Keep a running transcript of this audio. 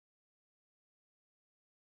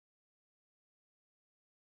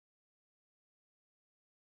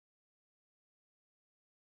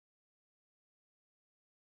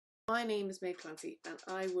My name is Maeve Clancy and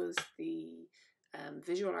I was the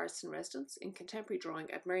Visual Arts in Residence in Contemporary Drawing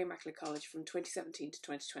at Mary Immaculate College from 2017 to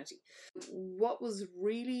 2020. What was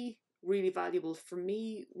really valuable for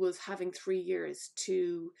me was having 3 years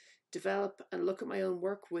to develop and look at my own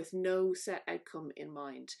work with no set outcome in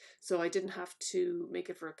mind. So I didn't have to make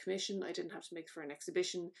it for a commission, I didn't have to make it for an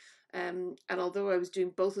exhibition. And although I was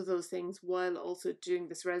doing both of those things while also doing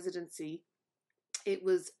this residency, it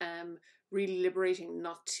was really liberating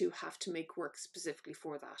not to have to make work specifically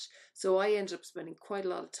for that. So I ended up spending quite a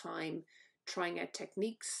lot of time trying out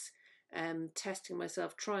techniques, testing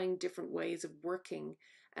myself, trying different ways of working.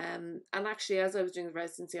 And actually, as I was doing the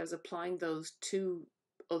residency, I was applying those to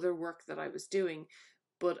other work that I was doing.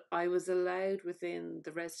 But I was allowed within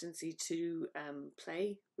the residency to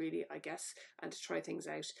play, really, I guess, and to try things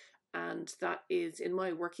out. And that is, in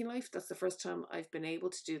my working life, that's the first time I've been able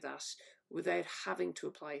to do that without having to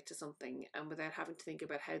apply it to something and without having to think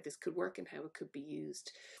about how this could work and how it could be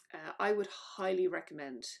used. I would highly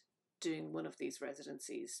recommend doing one of these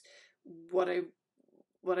residencies. What I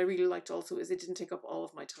really liked also is it didn't take up all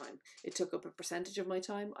of my time. It took up a percentage of my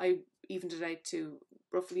time. I evened it out to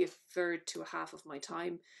roughly a third to a half of my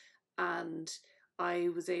time, and I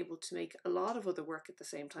was able to make a lot of other work at the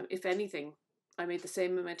same time. If anything, I made the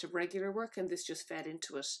same amount of regular work and this just fed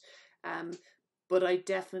into it. But I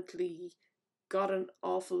definitely got an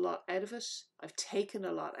awful lot out of it. I've taken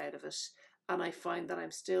a lot out of it, and I find that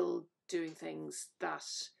I'm still doing things that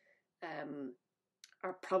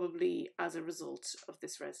are probably as a result of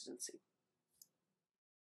this residency.